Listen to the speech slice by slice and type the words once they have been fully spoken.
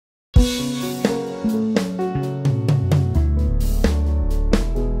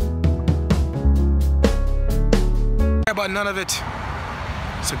none of it.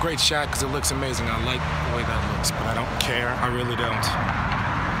 It's a great shot because it looks amazing. I like the way that looks, but I don't care. I really don't.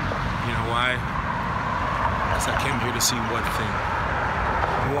 You know why? Because I came here to see one thing.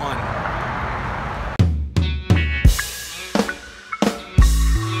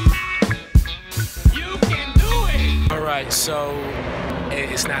 You can do it! All right, so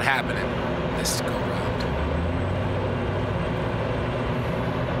it's not happening. Let's go around.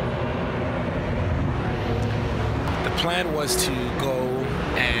 The plan was to go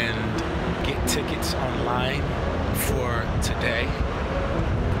and get tickets online for today.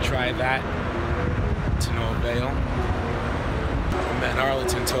 Try that to no avail. A man in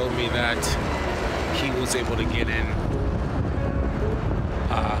Arlington told me that he was able to get in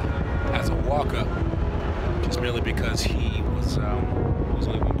as a walk-up, just merely because he was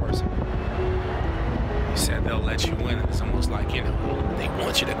only one person. He said they'll let you in, and it's almost like, you know, they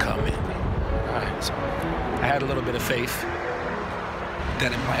want you to come in. All right, so I had a little bit of faith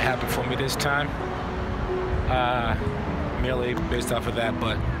that it might happen for me this time, merely based off of that,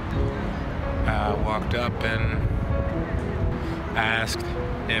 but I walked up and asked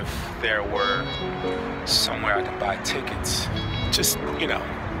if there were somewhere I could buy tickets. Just, you know,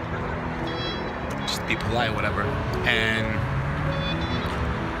 just be polite, whatever. And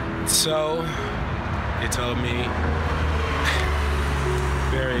so they told me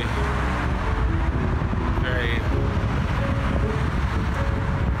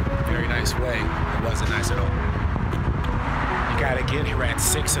very nice way. It wasn't nice at all. You gotta get here at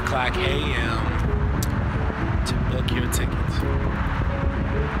 6 o'clock a.m. to book your tickets.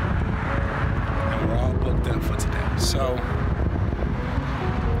 And we're all booked up for today. So,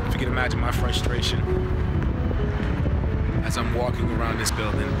 if you can imagine my frustration as I'm walking around this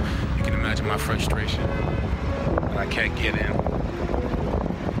building, you can imagine my frustration that I can't get in.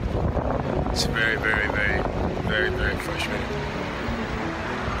 It's very frustrating.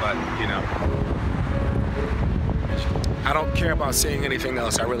 But, you know, I don't care about seeing anything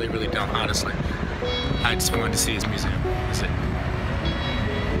else. I really don't, honestly. I just wanted to see his museum. That's it.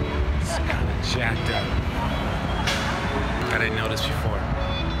 It's kind of jacked up. I didn't know this before.